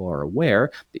self-employed people are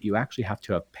aware that you actually have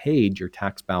to have paid your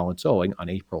tax balance owing on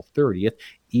April 30th,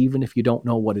 even if you don't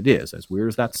know what it is. As weird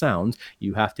as that sounds,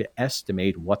 you have to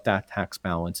estimate what that tax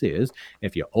balance is.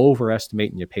 If you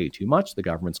overestimate and you pay too much, the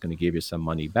government's going to give you some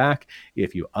money back.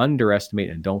 If you underestimate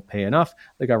and don't pay enough,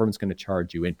 the government's going to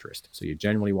charge you interest. So you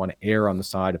generally want to err on the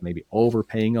side of maybe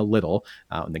overpaying a little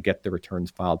and then get the returns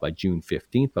filed by June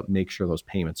 15th, but make sure those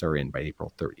payments are in by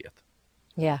April 30th.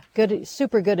 Yeah, good,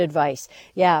 super good advice.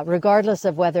 Yeah, regardless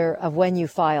of when you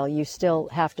file, you still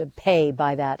have to pay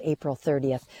by that April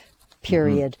 30th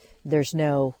period. Mm-hmm. There's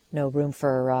no room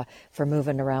for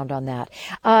moving around on that.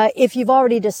 If you've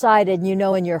already decided,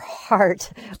 in your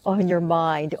heart, or in your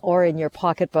mind, or in your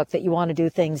pocketbook that you want to do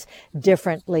things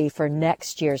differently for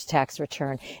next year's tax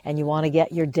return, and you want to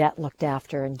get your debt looked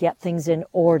after and get things in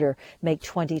order, make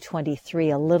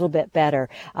 2023 a little bit better,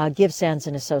 give Sands &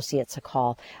 Associates a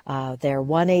call. They're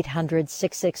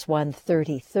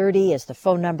 1-800-661-3030 is the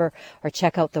phone number, or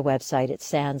check out the website at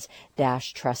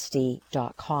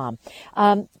sands-trustee.com.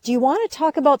 Do you want to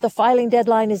talk about the filing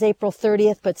deadline is April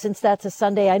 30th, but since that's a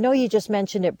Sunday, I know you just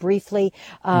mentioned it briefly,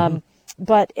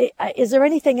 but is there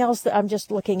anything else that I'm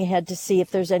just looking ahead to see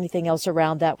if there's anything else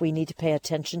around that we need to pay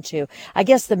attention to? I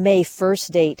guess the May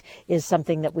 1st date is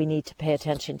something that we need to pay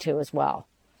attention to as well.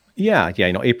 Yeah.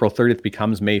 April 30th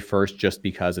becomes May 1st just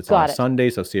because it's on a Sunday.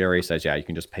 So CRA says, you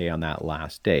can just pay on that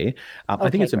last day. I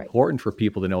think it's important for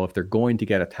people to know if they're going to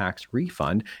get a tax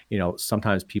refund.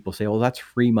 Sometimes people say, well, that's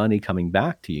free money coming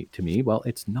back to me. Well,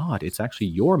 it's not. It's actually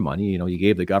your money. You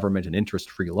gave the government an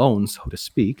interest-free loan, so to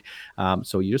speak.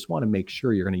 So you just want to make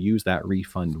sure you're going to use that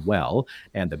refund well.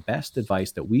 And the best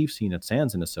advice that we've seen at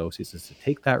Sands & Associates is to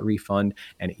take that refund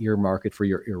and earmark it for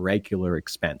your irregular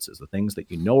expenses, the things that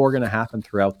are going to happen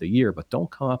throughout the year, but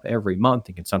don't come up every month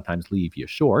and can sometimes leave you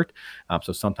short.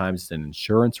 So sometimes it's an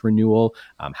insurance renewal,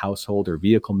 household or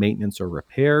vehicle maintenance or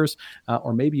repairs,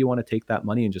 or maybe you want to take that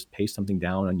money and just pay something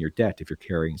down on your debt if you're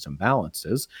carrying some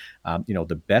balances.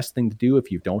 The best thing to do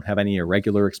if you don't have any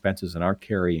irregular expenses and aren't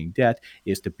carrying debt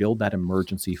is to build that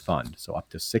emergency fund. So up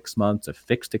to 6 months of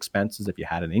fixed expenses. If you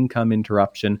had an income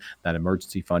interruption, that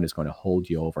emergency fund is going to hold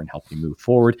you over and help you move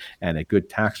forward. And a good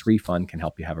tax refund can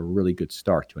help you have a really good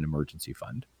start to an emergency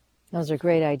fund. Those are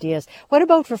great ideas. What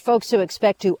about for folks who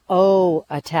expect to owe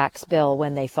a tax bill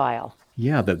when they file?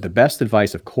 Yeah, the best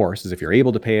advice, of course, is if you're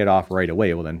able to pay it off right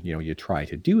away, well, then, you try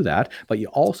to do that. But you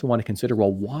also want to consider,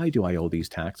 well, why do I owe these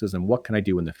taxes and what can I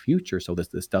do in the future so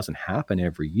that this doesn't happen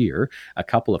every year? A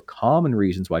couple of common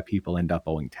reasons why people end up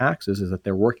owing taxes is that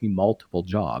they're working multiple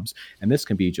jobs. And this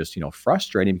can be just,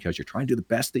 frustrating because you're trying to do the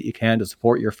best that you can to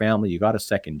support your family. You got a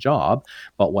second job.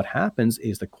 But what happens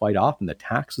is that quite often the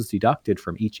taxes deducted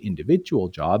from each individual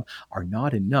job are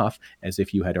not enough as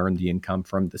if you had earned the income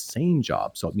from the same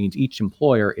job. So it means each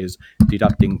employer is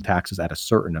deducting taxes at a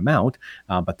certain amount,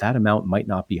 but that amount might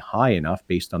not be high enough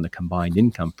based on the combined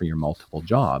income for your multiple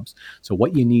jobs. So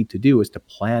what you need to do is to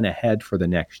plan ahead for the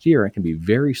next year. It can be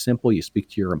very simple. You speak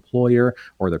to your employer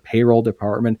or their payroll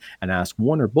department and ask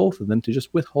one or both of them to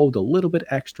just withhold a little bit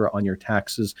extra on your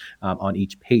taxes on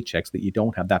each paycheck so that you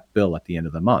don't have that bill at the end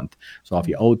of the month. So if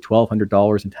you owed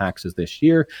 $1,200 in taxes this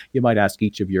year, you might ask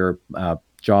each of your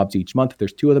jobs each month, if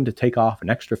there's two of them, to take off an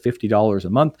extra $50 a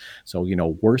month. So,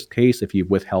 worst case, if you've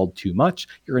withheld too much,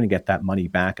 you're going to get that money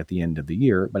back at the end of the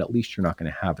year, but at least you're not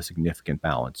going to have a significant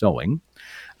balance owing.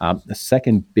 The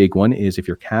second big one is if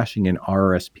you're cashing in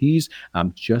RRSPs,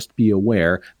 just be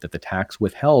aware that the tax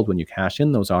withheld when you cash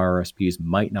in those RRSPs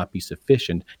might not be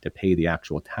sufficient to pay the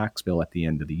actual tax bill at the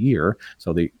end of the year.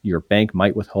 So your bank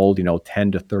might withhold,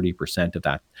 10 to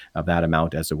 30% of that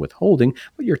amount as a withholding,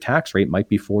 but your tax rate might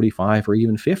be 45 or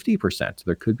even 50%. So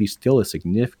there could be still a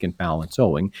significant balance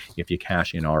owing if you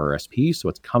cash in RRSPs. So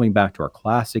it's coming back to our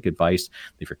classic advice.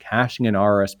 If you're cashing in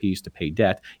RRSPs to pay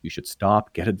debt, you should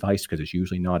stop, get advice, because it's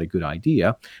usually not a good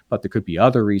idea. But there could be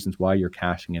other reasons why you're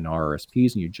cashing in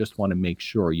RRSPs, and you just want to make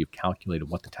sure you've calculated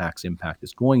what the tax impact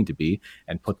is going to be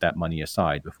and put that money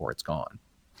aside before it's gone.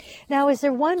 Now, is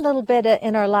there one little bit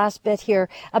in our last bit here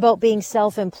about being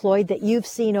self-employed that you've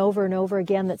seen over and over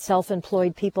again, that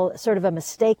self-employed people, sort of a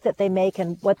mistake that they make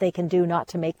and what they can do not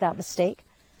to make that mistake?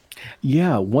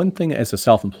 Yeah, one thing as a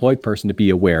self-employed person to be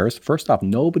aware is, first off,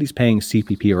 nobody's paying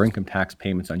CPP or income tax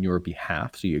payments on your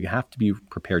behalf. So you have to be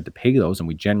prepared to pay those, and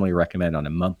we generally recommend on a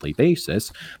monthly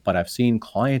basis. But I've seen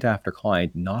client after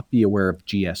client not be aware of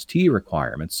GST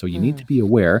requirements. So you need to be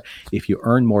aware, if you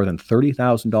earn more than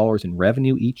 $30,000 in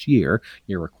revenue each year,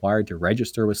 you're required to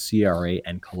register with CRA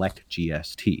and collect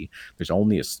GST. There's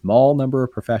only a small number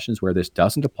of professions where this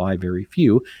doesn't apply, very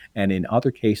few. And in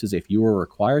other cases, if you were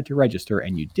required to register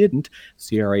and you didn't,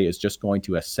 CRA is just going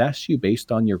to assess you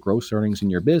based on your gross earnings in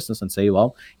your business and say,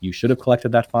 well, you should have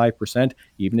collected that 5%.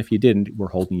 Even if you didn't, we're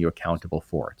holding you accountable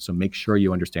for it. So make sure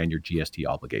you understand your GST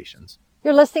obligations.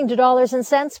 You're listening to Dollars and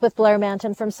Cents with Blair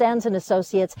Manton from Sands &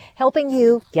 Associates, helping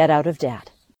you get out of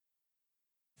debt.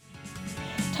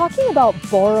 Talking about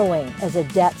borrowing as a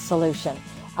debt solution.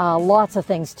 Lots of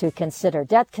things to consider.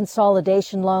 Debt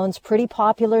consolidation loans, pretty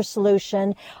popular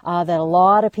solution that a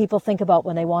lot of people think about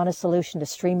when they want a solution to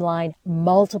streamline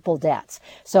multiple debts.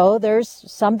 So there's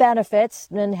some benefits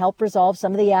and help resolve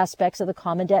some of the aspects of the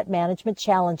common debt management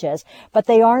challenges, but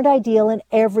they aren't ideal in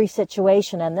every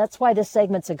situation, and that's why this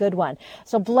segment's a good one.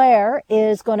 So Blair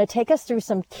is going to take us through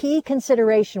some key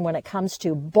consideration when it comes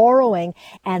to borrowing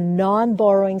and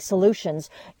non-borrowing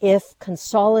solutions if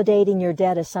consolidating your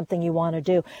debt is something you want to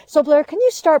do. So Blair, can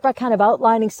you start by kind of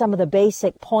outlining some of the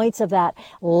basic points of that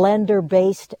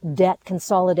lender-based debt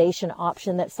consolidation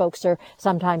option that folks are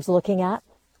sometimes looking at?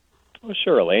 Well,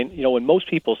 sure, Elaine. When most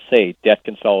people say debt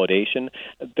consolidation,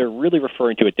 they're really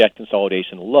referring to a debt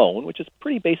consolidation loan, which is a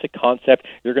pretty basic concept.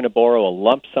 You're going to borrow a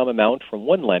lump sum amount from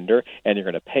one lender, and you're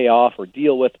going to pay off or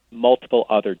deal with multiple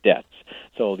other debts.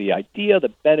 So the idea,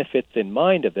 the benefits in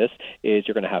mind of this is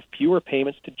you're going to have fewer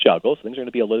payments to juggle, so things are going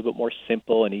to be a little bit more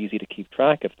simple and easy to keep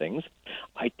track of things.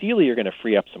 Ideally, you're going to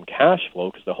free up some cash flow,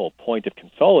 because the whole point of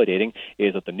consolidating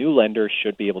is that the new lender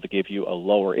should be able to give you a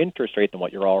lower interest rate than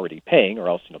what you're already paying, or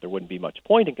else there wouldn't be much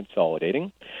point in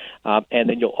consolidating. And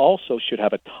then you'll also should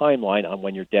have a timeline on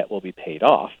when your debt will be paid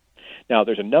off. Now,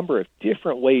 there's a number of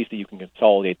different ways that you can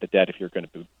consolidate the debt if you're going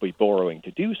to be borrowing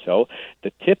to do so.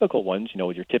 The typical ones,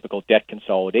 your typical debt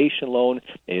consolidation loan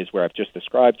is where I've just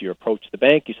described. You approach the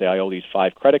bank, you say, I owe these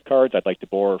 5 credit cards, I'd like to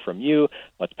borrow from you,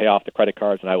 let's pay off the credit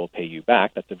cards and I will pay you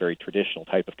back. That's a very traditional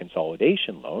type of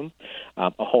consolidation loan.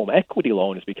 A home equity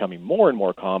loan is becoming more and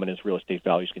more common as real estate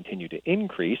values continue to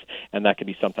increase, and that can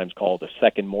be sometimes called a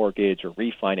second mortgage or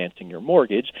refinancing your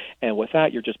mortgage. And with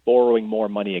that, you're just borrowing more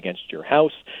money against your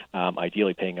house,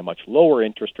 ideally paying a much lower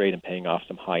interest rate and paying off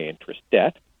some high-interest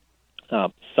debt.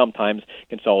 Sometimes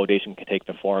consolidation can take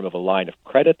the form of a line of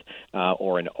credit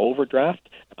or an overdraft.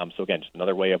 So again, just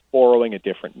another way of borrowing, a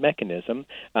different mechanism.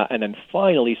 And then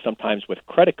finally, sometimes with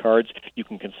credit cards, you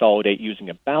can consolidate using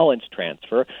a balance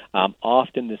transfer.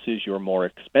 Often this is your more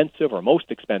expensive or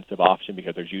most expensive option,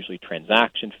 because there's usually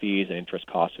transaction fees and interest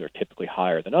costs that are typically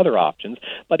higher than other options.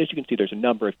 But as you can see, there's a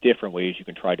number of different ways you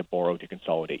can try to borrow to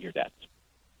consolidate your debts.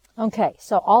 Okay,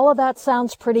 so all of that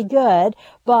sounds pretty good,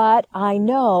 but I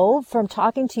know from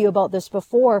talking to you about this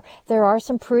before, there are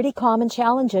some pretty common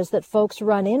challenges that folks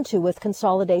run into with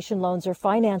consolidation loans or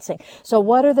financing. So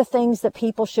what are the things that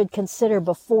people should consider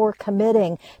before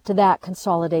committing to that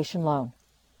consolidation loan?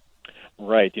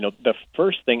 Right. The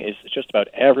first thing is just about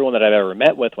everyone that I've ever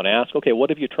met with when I ask, okay, what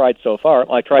have you tried so far?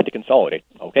 Well, I tried to consolidate.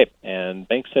 Okay. And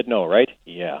banks said no, right?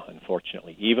 Yeah,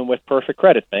 unfortunately. Even with perfect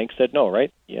credit, banks said no,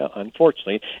 right? Yeah,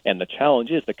 unfortunately. And the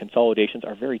challenge is that consolidations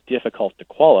are very difficult to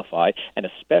qualify, and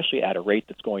especially at a rate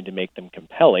that's going to make them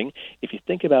compelling. If you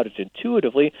think about it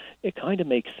intuitively, it kind of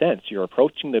makes sense. You're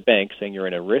approaching the bank saying you're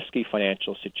in a risky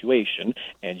financial situation,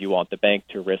 and you want the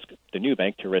new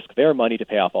bank to risk their money to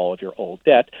pay off all of your old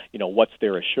debt. What's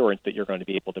their assurance that you're going to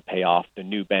be able to pay off the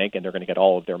new bank and they're going to get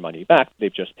all of their money back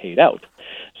they've just paid out?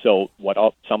 So what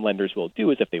some lenders will do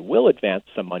is if they will advance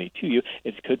some money to you,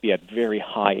 it could be at very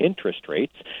high interest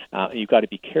rates. You've got to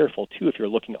be careful, too, if you're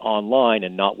looking online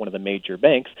and not one of the major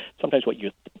banks. Sometimes what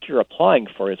you think you're applying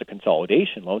for is a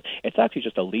consolidation loan. It's actually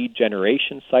just a lead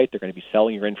generation site. They're going to be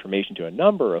selling your information to a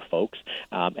number of folks,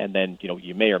 and then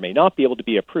you may or may not be able to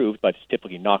be approved, but it's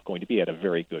typically not going to be at a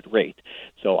very good rate.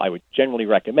 So I would generally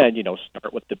recommend,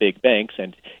 start with the big banks,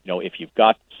 and if you've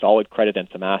got solid credit and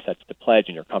some assets to pledge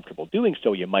and you're comfortable doing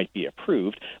so, you might be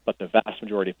approved. But the vast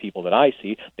majority of people that I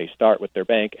see, they start with their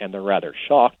bank and they're rather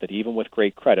shocked that even with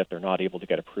great credit, they're not able to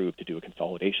get approved to do a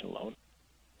consolidation loan.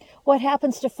 What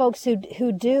happens to folks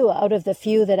who do, out of the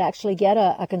few that actually get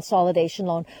a consolidation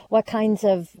loan? What kinds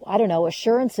of,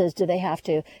 assurances do they have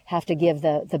to give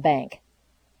the bank?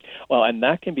 Well, and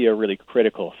that can be a really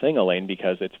critical thing, Elaine,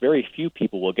 because it's very few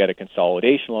people will get a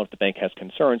consolidation loan if the bank has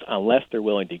concerns unless they're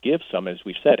willing to give some, as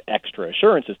we've said, extra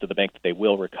assurances to the bank that they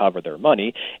will recover their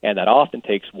money. And that often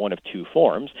takes one of two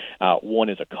forms. One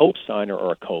is a co-signer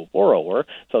or a co-borrower.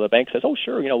 So the bank says, oh,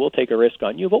 sure, we'll take a risk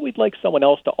on you, but we'd like someone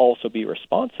else to also be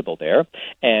responsible there.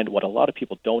 And what a lot of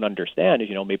people don't understand is,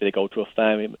 maybe they go to a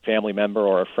family member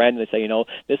or a friend and they say,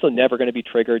 this is never going to be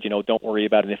triggered, don't worry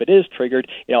about it. And if it is triggered,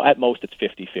 at most it's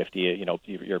 50-50.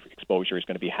 Your exposure is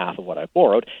going to be half of what I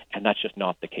borrowed, and that's just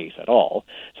not the case at all.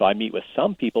 So I meet with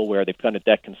some people where they've done a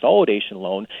debt consolidation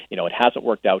loan, it hasn't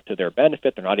worked out to their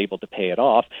benefit, they're not able to pay it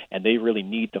off, and they really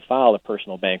need to file a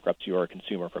personal bankruptcy or a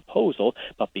consumer proposal,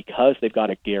 but because they've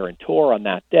got a guarantor on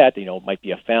that debt, it might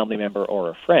be a family member or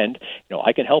a friend,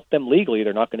 I can help them legally,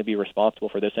 they're not going to be responsible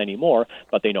for this anymore,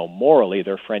 but they know morally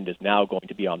their friend is now going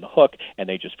to be on the hook, and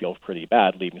they just feel pretty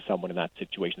bad leaving someone in that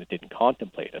situation that didn't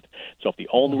contemplate it. So if the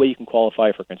only way you can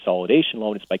qualify for a consolidation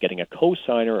loan is by getting a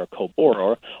co-signer or a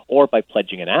co-borrower, or by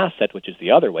pledging an asset, which is the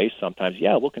other way. Sometimes,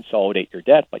 we'll consolidate your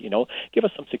debt, but give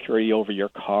us some security over your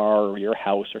car or your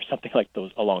house or something like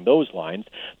those along those lines.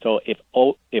 So if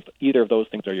either of those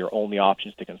things are your only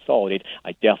options to consolidate,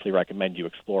 I definitely recommend you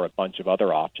explore a bunch of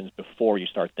other options before you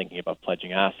start thinking about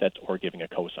pledging assets or giving a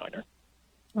co-signer.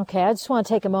 Okay, I just want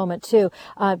to take a moment, too,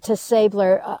 to say,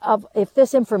 Blair, if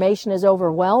this information is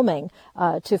overwhelming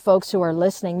to folks who are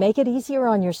listening, make it easier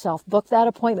on yourself. Book that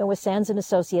appointment with Sands &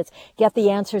 Associates. Get the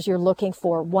answers you're looking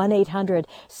for.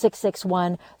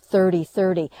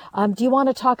 1-800-661-3030. Do you want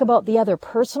to talk about the other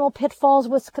personal pitfalls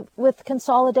with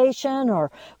consolidation,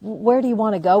 or where do you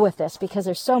want to go with this? Because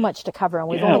there's so much to cover, and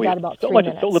we've only got about 3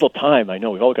 minutes. So little time. I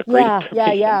know we've all got great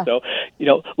information. Yeah. So,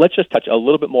 let's just touch a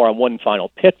little bit more on one final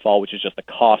pitfall, which is just the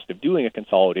cost of doing a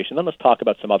consolidation. Then let's talk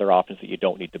about some other options that you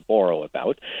don't need to borrow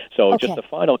about. So Just the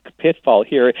final pitfall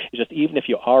here is just even if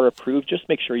you are approved, just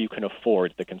make sure you can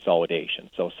afford the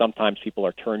consolidation. So sometimes people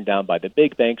are turned down by the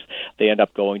big banks. They end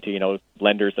up going to,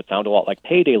 lenders that sound a lot like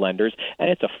payday lenders,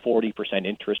 and it's a 40%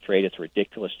 interest rate. It's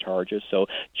ridiculous charges. So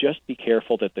just be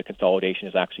careful that the consolidation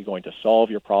is actually going to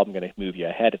solve your problem, going to move you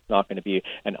ahead. It's not going to be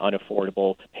an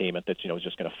unaffordable payment that's,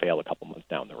 just going to fail a couple months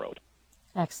down the road.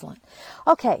 Excellent.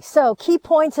 Okay, so key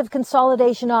points of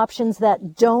consolidation options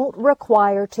that don't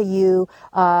require to you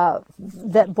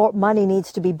that money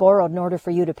needs to be borrowed in order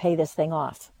for you to pay this thing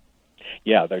off.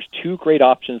 Yeah, there's two great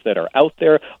options that are out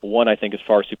there. One I think is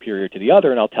far superior to the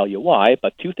other, and I'll tell you why.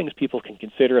 But two things people can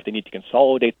consider if they need to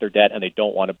consolidate their debt and they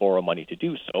don't want to borrow money to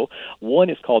do so. One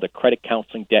is called a credit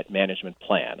counseling debt management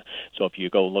plan. So if you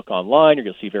go look online, or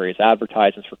you'll see various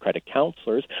advertisements for credit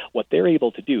counselors, what they're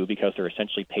able to do, because they're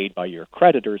essentially paid by your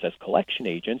creditors as collection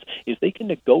agents, is they can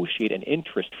negotiate an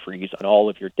interest freeze on all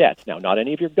of your debts. Now, not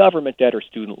any of your government debt or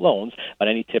student loans, but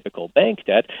any typical bank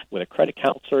debt. With a credit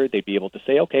counselor, they'd be able to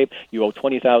say, okay, you owe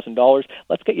 $20,000.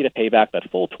 Let's get you to pay back that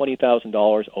full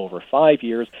 $20,000 over 5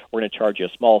 years. We're going to charge you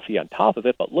a small fee on top of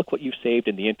it, but look what you saved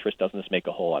in the interest. Doesn't this make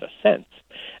a whole lot of sense?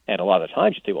 And a lot of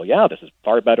times you say, well, yeah, this is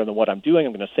far better than what I'm doing.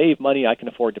 I'm going to save money. I can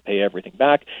afford to pay everything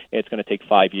back. It's going to take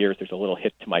 5 years. There's a little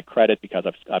hit to my credit because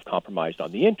I've compromised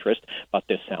on the interest, but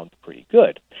this sounds pretty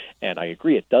good. And I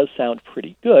agree, it does sound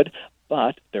pretty good.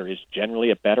 but there is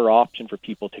generally a better option for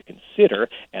people to consider,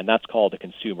 and that's called a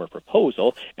consumer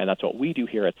proposal, and that's what we do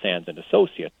here at Sands and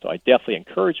Associates. So I definitely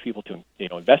encourage people to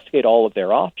investigate all of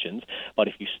their options, but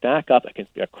if you stack up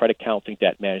a credit counseling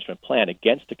debt management plan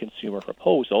against a consumer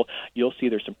proposal, you'll see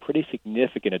there's some pretty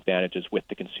significant advantages with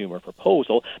the consumer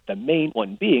proposal, the main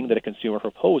one being that a consumer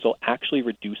proposal actually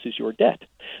reduces your debt.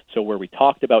 So where we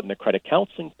talked about in the credit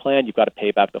counseling plan, you've got to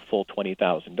pay back the full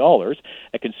 $20,000.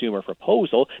 A consumer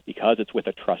proposal, because it's with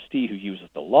a trustee who uses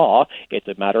the law, it's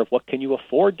a matter of what can you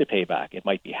afford to pay back. It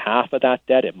might be half of that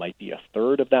debt. It might be a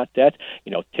third of that debt.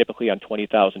 Typically on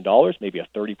 $20,000, maybe a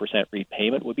 30%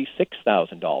 repayment would be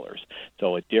 $6,000.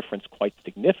 So a difference quite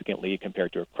significantly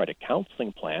compared to a credit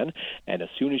counseling plan. And as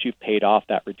soon as you've paid off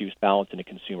that reduced balance in a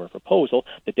consumer proposal,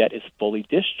 the debt is fully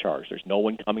discharged. There's no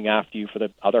one coming after you for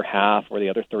the other half or the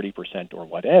other 30% or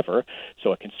whatever.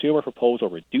 So a consumer proposal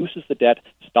reduces the debt,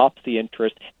 stops the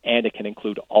interest, and it can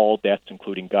include all debts,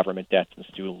 including government debts and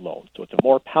student loans. So it's a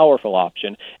more powerful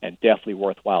option and definitely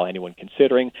worthwhile anyone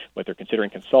considering, whether they're considering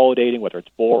consolidating, whether it's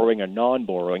borrowing or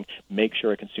non-borrowing, make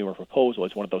sure a consumer proposal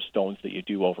is one of those stones that you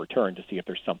do overturn to see if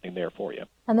there's something there for you.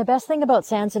 And the best thing about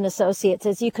Sands & Associates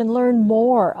is you can learn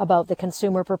more about the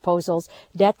consumer proposals,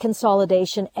 debt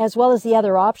consolidation, as well as the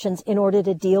other options in order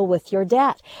to deal with your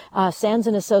debt. Sands &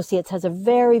 Associates has a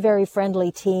very, very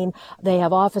friendly team. They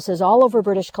have offices all over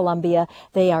British Columbia.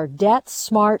 They are debt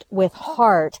smart with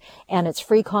heart, and it's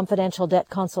free confidential debt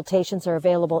consultations are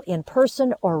available in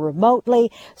person or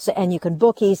remotely. And you can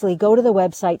book easily. Go to the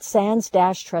website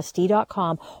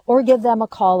sands-trustee.com or give them a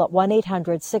call at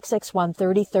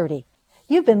 1-800-661-3030.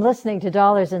 You've been listening to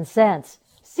Dollars and Cents.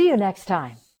 See you next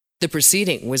time. The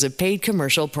proceeding was a paid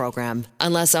commercial program.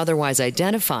 Unless otherwise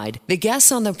identified, the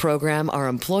guests on the program are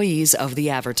employees of the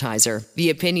advertiser.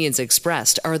 The opinions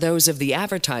expressed are those of the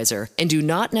advertiser and do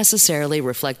not necessarily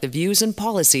reflect the views and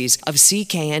policies of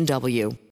CKNW.